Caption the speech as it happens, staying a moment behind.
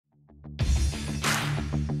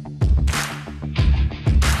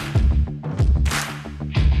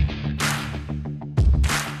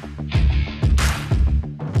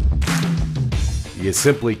You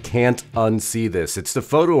simply can't unsee this. It's the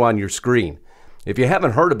photo on your screen. If you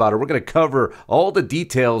haven't heard about it, we're going to cover all the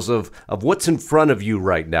details of what's in front of you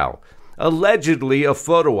right now. Allegedly, a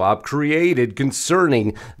photo op created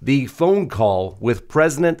concerning the phone call with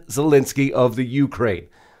President Zelensky of the Ukraine.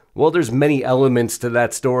 Well, there's many elements to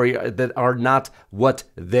that story that are not what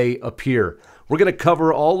they appear. We're going to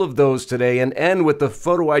cover all of those today and end with the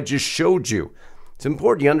photo I just showed you. It's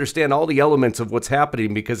important you understand all the elements of what's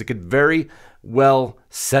happening because it could very well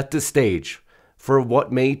set the stage for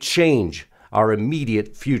what may change our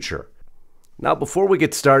immediate future. Now, before we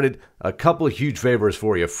get started, a couple of huge favors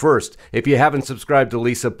for you. First, if you haven't subscribed to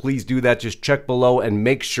Lisa, please do that. Just check below and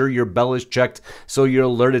make sure your bell is checked so you're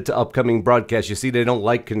alerted to upcoming broadcasts. You see, they don't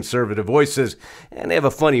like conservative voices, and they have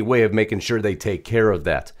a funny way of making sure they take care of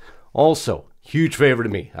that. Also, huge favor to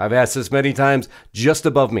me. I've asked this many times. Just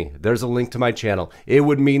above me, there's a link to my channel. It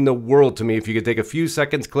would mean the world to me if you could take a few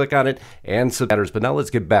seconds, click on it, and subscribe. But now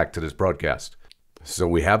let's get back to this broadcast. So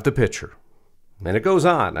we have the picture. And it goes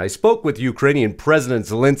on. I spoke with Ukrainian President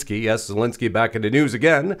Zelensky, yes, Zelensky back in the news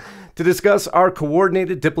again, to discuss our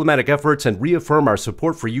coordinated diplomatic efforts and reaffirm our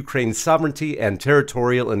support for Ukraine's sovereignty and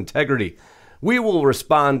territorial integrity. We will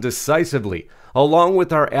respond decisively, along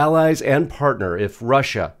with our allies and partners, if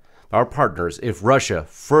Russia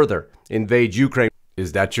further invades Ukraine.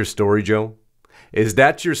 Is that your story, Joe? Is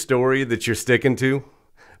that your story that you're sticking to?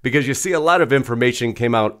 Because you see, a lot of information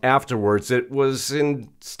came out afterwards that was in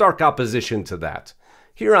stark opposition to that.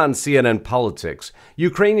 Here on CNN Politics,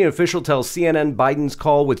 Ukrainian official tells CNN Biden's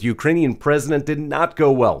call with Ukrainian president did not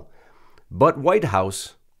go well. But White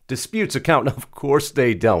House disputes account. Of course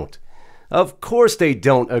they don't. Of course they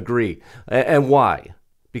don't agree. And why?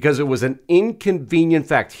 Because it was an inconvenient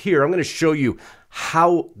fact. Here, I'm going to show you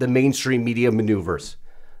how the mainstream media maneuvers.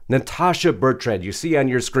 Natasha Bertrand, you see on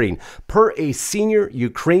your screen, per a senior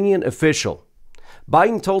Ukrainian official,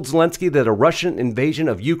 Biden told Zelensky that a Russian invasion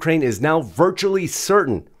of Ukraine is now virtually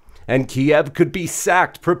certain, and Kiev could be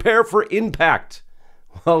sacked. Prepare for impact.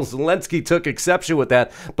 Well, Zelensky took exception with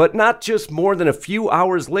that, but not just more than a few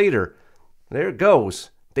hours later. There it goes.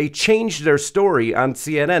 They changed their story on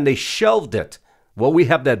CNN. They shelved it. Well, we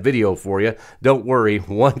have that video for you. Don't worry.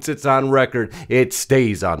 Once it's on record, it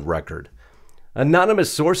stays on record.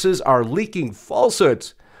 Anonymous sources are leaking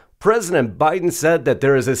falsehoods. President Biden said that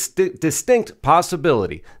there is a distinct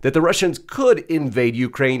possibility that the Russians could invade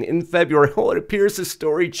Ukraine in February. Oh, it appears the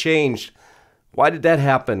story changed. Why did that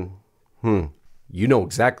happen? You know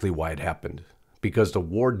exactly why it happened. Because the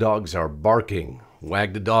war dogs are barking.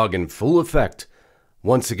 Wag the dog in full effect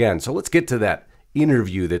once again. So let's get to that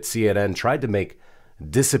interview that CNN tried to make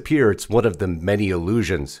disappear. It's one of the many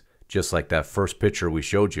illusions, just like that first picture we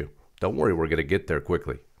showed you. Don't worry, we're going to get there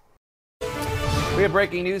quickly. We have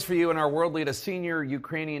breaking news for you in our world lead. A senior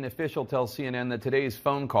Ukrainian official tells CNN that today's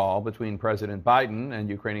phone call between President Biden and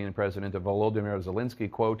Ukrainian President Volodymyr Zelensky,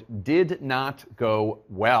 quote, did not go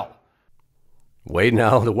well. Wait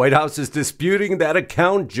now, the White House is disputing that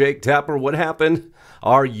account. Jake Tapper, what happened?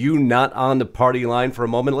 Are you not on the party line for a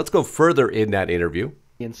moment? Let's go further in that interview.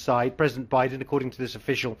 Inside, President Biden, according to this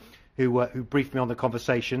official who briefed me on the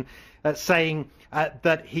conversation, saying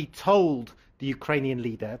that he told the Ukrainian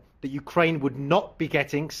leader that Ukraine would not be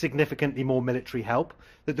getting significantly more military help,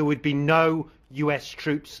 that there would be no US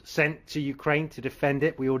troops sent to Ukraine to defend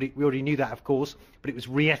it. We already knew that, of course, but it was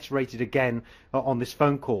reiterated again on this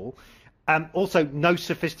phone call. Also, no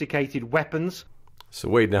sophisticated weapons. So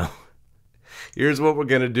wait now. Here's what we're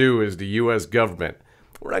going to do as the US government.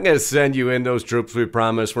 We're not going to send you in those troops we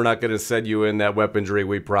promised. We're not going to send you in that weaponry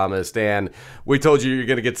we promised. And we told you you're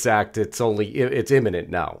going to get sacked. It's imminent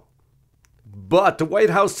now. But the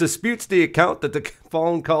White House disputes the account that the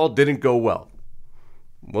phone call didn't go well.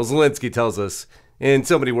 Well, Zelensky tells us in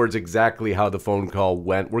so many words exactly how the phone call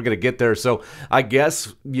went. We're going to get there. So I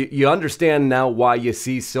guess you understand now why you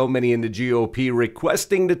see so many in the GOP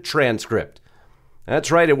requesting the transcript.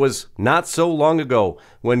 That's right. It was not so long ago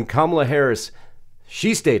when Kamala Harris,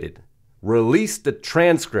 she stated, released the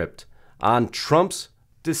transcript on Trump's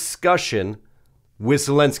discussion with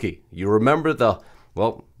Zelensky. You remember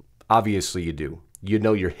well, obviously you do. You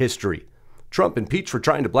know your history. Trump impeached for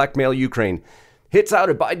trying to blackmail Ukraine. Hits out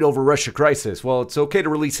at Biden over Russia crisis. Well, it's okay to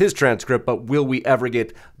release his transcript, but will we ever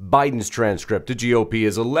get Biden's transcript? The GOP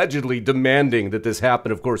is allegedly demanding that this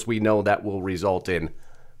happen. Of course, we know that will result in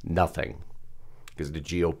nothing, because the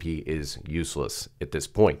GOP is useless at this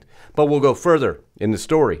point. But we'll go further in the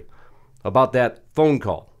story about that phone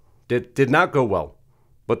call. Did not go well,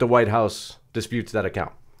 but the White House disputes that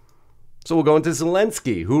account. So we'll go into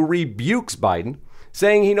Zelensky, who rebukes Biden,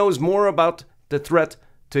 saying he knows more about the threat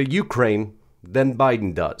to Ukraine than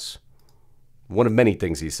Biden does. one of many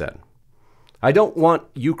things he said. I don't want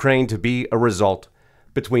Ukraine to be a result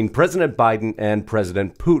between President Biden and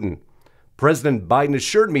President Putin. President Biden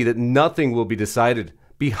assured me that nothing will be decided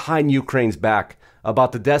behind Ukraine's back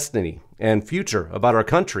about the destiny and future about our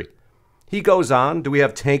country. He goes on, do we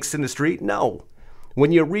have tanks in the street? No.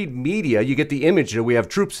 When you read media, you get the image that we have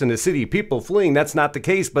troops in the city, people fleeing. That's not the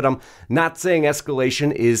case, but I'm not saying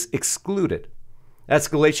escalation is excluded.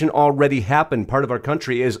 Escalation already happened. Part of our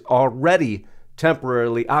country is already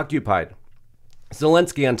temporarily occupied.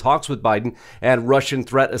 Zelensky on talks with Biden and Russian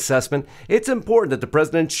threat assessment. It's important that the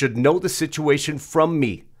president should know the situation from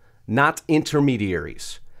me, not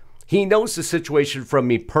intermediaries. He knows the situation from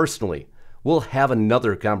me personally. We'll have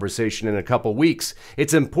another conversation in a couple weeks.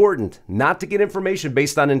 It's important not to get information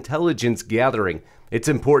based on intelligence gathering. It's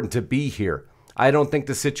important to be here. I don't think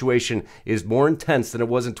the situation is more intense than it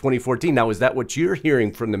was in 2014. Now, is that what you're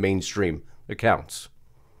hearing from the mainstream accounts?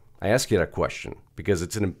 I ask you that question because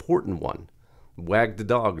it's an important one. Wag the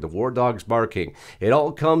dog, the war dog's barking. It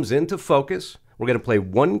all comes into focus. We're going to play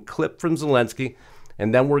one clip from Zelensky,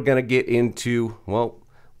 and then we're going to get into, well,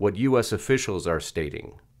 what U.S. officials are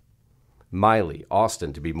stating. Miley,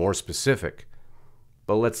 Austin, to be more specific.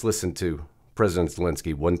 But let's listen to President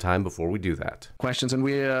Zelensky one time before we do that. Questions, and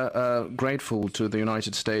we are grateful to the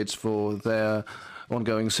United States for their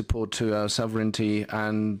ongoing support to our sovereignty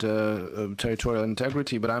and territorial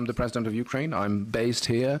integrity. But I'm the president of Ukraine. I'm based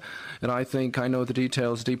here, and I think I know the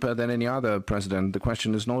details deeper than any other president. The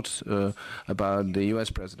question is not about the U.S.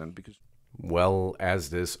 president, because... Well, as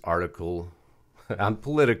this article on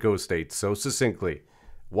Politico states so succinctly,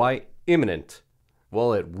 why imminent?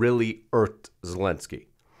 Well, it really irked Zelensky.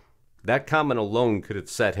 That comment alone could have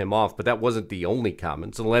set him off, but that wasn't the only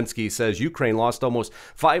comment. Zelensky says Ukraine lost almost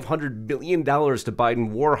 $500 billion to Biden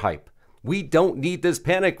war hype. We don't need this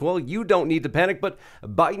panic. Well, you don't need to panic, but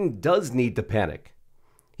Biden does need to panic.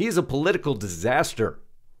 He is a political disaster.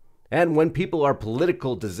 And when people are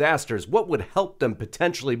political disasters, what would help them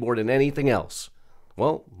potentially more than anything else?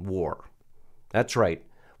 Well, war. That's right.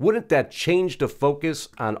 Wouldn't that change the focus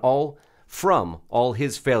on all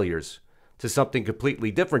his failures to something completely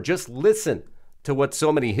different? Just listen to what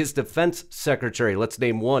so many, his defense secretary, let's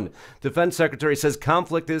name one. Defense secretary says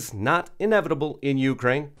conflict is not inevitable in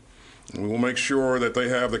Ukraine. We will make sure that they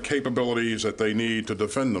have the capabilities that they need to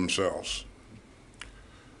defend themselves.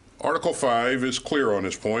 Article 5 is clear on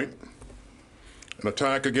this point. An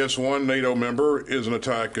attack against one NATO member is an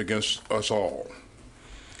attack against us all.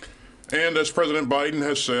 And as President Biden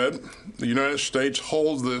has said, the United States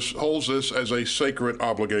holds this as a sacred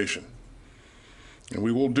obligation. And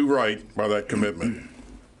we will do right by that commitment.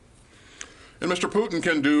 And Mr. Putin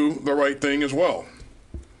can do the right thing as well.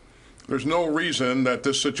 There's no reason that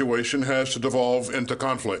this situation has to devolve into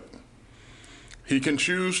conflict. He can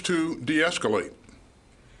choose to de-escalate.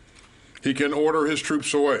 He can order his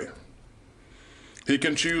troops away. He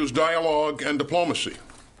can choose dialogue and diplomacy.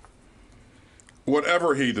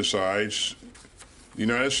 Whatever he decides, the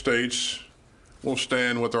United States will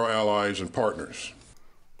stand with our allies and partners.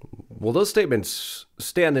 Well, those statements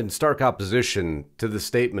stand in stark opposition to the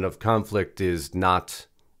statement of conflict is not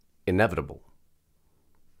inevitable.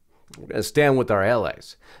 We're going to stand with our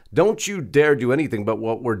allies. Don't you dare do anything but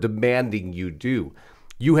what we're demanding you do.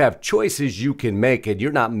 You have choices you can make, and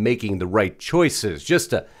you're not making the right choices just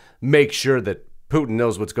to make sure that Putin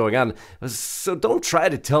knows what's going on. So don't try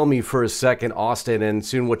to tell me for a second, Austin, and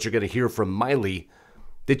soon what you're going to hear from Miley,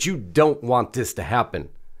 that you don't want this to happen.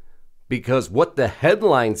 Because what the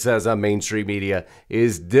headline says on mainstream media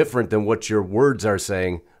is different than what your words are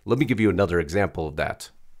saying. Let me give you another example of that.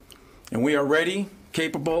 And we are ready,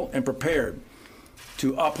 capable, and prepared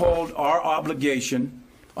to uphold our obligation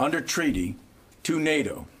under treaty to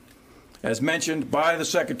NATO. As mentioned by the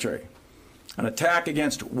Secretary, an attack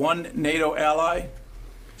against one NATO ally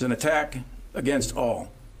is an attack against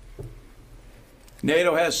all.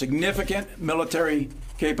 NATO has significant military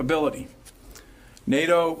capability.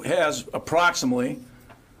 NATO has approximately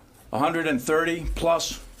 130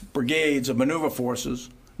 plus brigades of maneuver forces,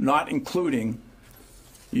 not including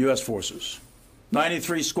U.S. forces,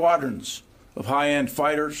 93 squadrons of high-end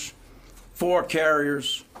fighters, 4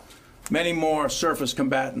 carriers, many more surface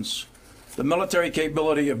combatants. The military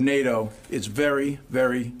capability of NATO is very,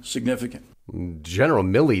 very significant. General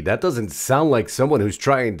Milley, that doesn't sound like someone who's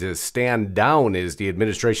trying to stand down as the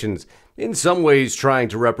administration's in some ways trying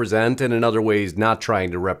to represent and in other ways not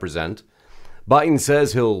trying to represent. Biden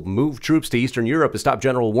says he'll move troops to Eastern Europe. His top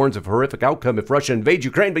general warns of horrific outcome if Russia invades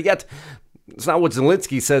Ukraine, but yet it's not what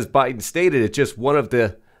Zelensky says Biden stated. It's just one of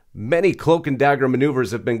the many cloak and dagger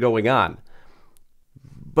maneuvers that have been going on.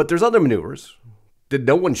 But there's other maneuvers that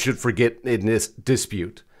no one should forget in this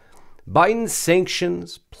dispute. Biden's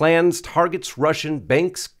sanctions plans targets Russian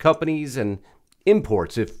banks, companies, and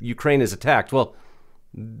imports if Ukraine is attacked. Well,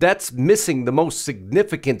 that's missing the most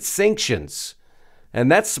significant sanctions.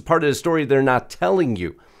 And that's the part of the story they're not telling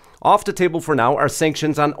you. Off the table for now are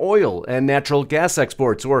sanctions on oil and natural gas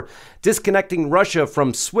exports, or disconnecting Russia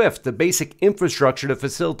from SWIFT, the basic infrastructure that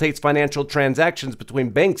facilitates financial transactions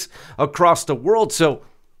between banks across the world. So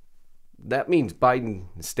that means Biden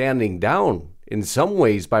is standing down in some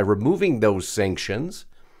ways by removing those sanctions.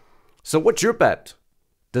 So what's your bet?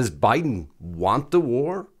 Does Biden want the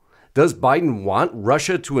war? Does Biden want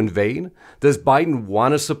Russia to invade? Does Biden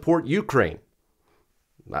want to support Ukraine?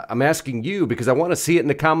 I'm asking you because I want to see it in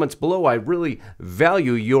the comments below. I really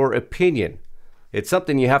value your opinion. It's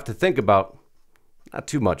something you have to think about. Not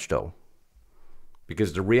too much, though,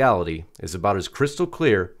 because the reality is about as crystal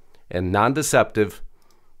clear and non-deceptive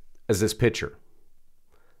as this picture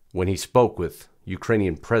when he spoke with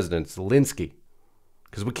Ukrainian President Zelensky.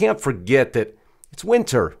 Because we can't forget that it's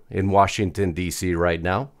winter in Washington, D.C. right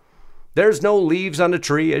now. There's no leaves on the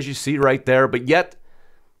tree, as you see right there, but yet,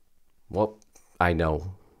 well, I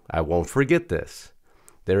know, I won't forget this.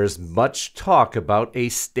 There is much talk about a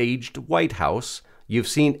staged White House. You've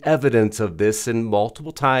seen evidence of this in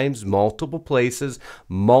multiple times, multiple places,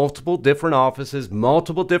 multiple different offices,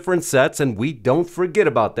 multiple different sets, and we don't forget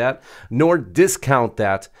about that, nor discount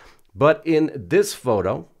that. But in this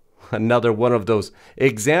photo, another one of those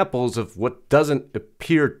examples of what doesn't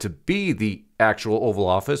appear to be the actual Oval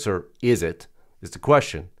Office, or is it, is the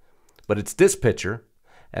question. But it's this picture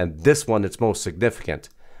and this one that's most significant.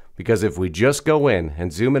 Because if we just go in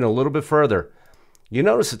and zoom in a little bit further, you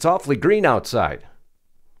notice it's awfully green outside.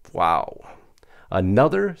 Wow.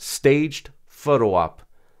 Another staged photo op.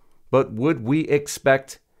 But would we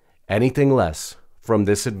expect anything less from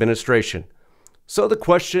this administration? So the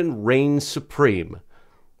question reigns supreme.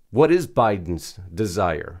 What is Biden's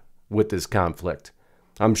desire with this conflict?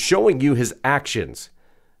 I'm showing you his actions,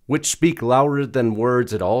 which speak louder than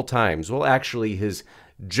words at all times. Well, actually, his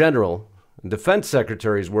general and defense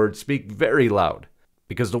secretary's words speak very loud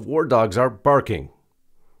because the war dogs are barking.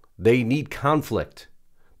 They need conflict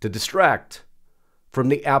to distract from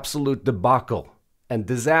the absolute debacle and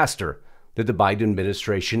disaster that the Biden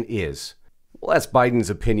administration is. Well, that's Biden's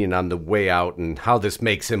opinion on the way out and how this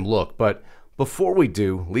makes him look. But before we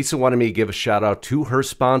do, Lisa wanted me to give a shout out to her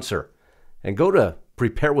sponsor and go to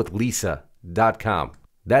preparewithlisa.com.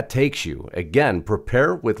 That takes you, again,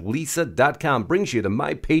 preparewithlisa.com brings you to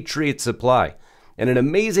My Patriot Supply. And an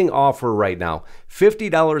amazing offer right now,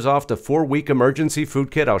 $50 off the 4-week emergency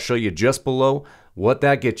food kit. I'll show you just below what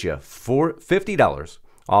that gets you. $50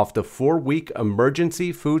 off the 4-week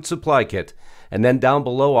emergency food supply kit. And then down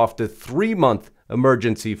below off the 3-month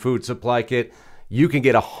emergency food supply kit, you can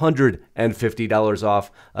get $150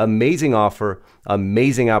 off. Amazing offer,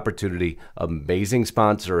 amazing opportunity, amazing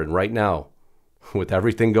sponsor. And right now, with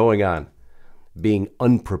everything going on, being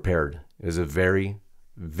unprepared is a very,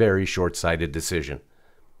 very short-sighted decision.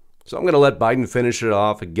 So I'm going to let Biden finish it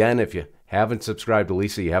off. Again, if you haven't subscribed to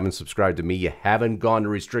Lisa, you haven't subscribed to me, you haven't gone to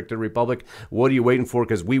Restricted Republic, what are you waiting for?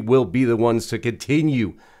 Because we will be the ones to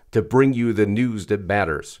continue to bring you the news that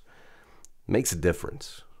matters. It makes a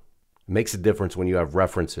difference. It makes a difference when you have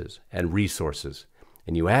references and resources,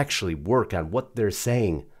 and you actually work on what they're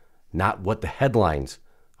saying, not what the headlines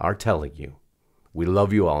are telling you. We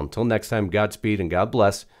love you all. Until next time, Godspeed and God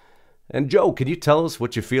bless. And Joe, can you tell us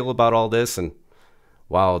what you feel about all this? And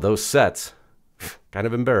wow, those sets, kind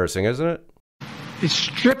of embarrassing, isn't it? It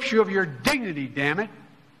strips you of your dignity, damn it.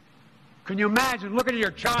 Can you imagine looking at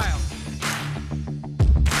your child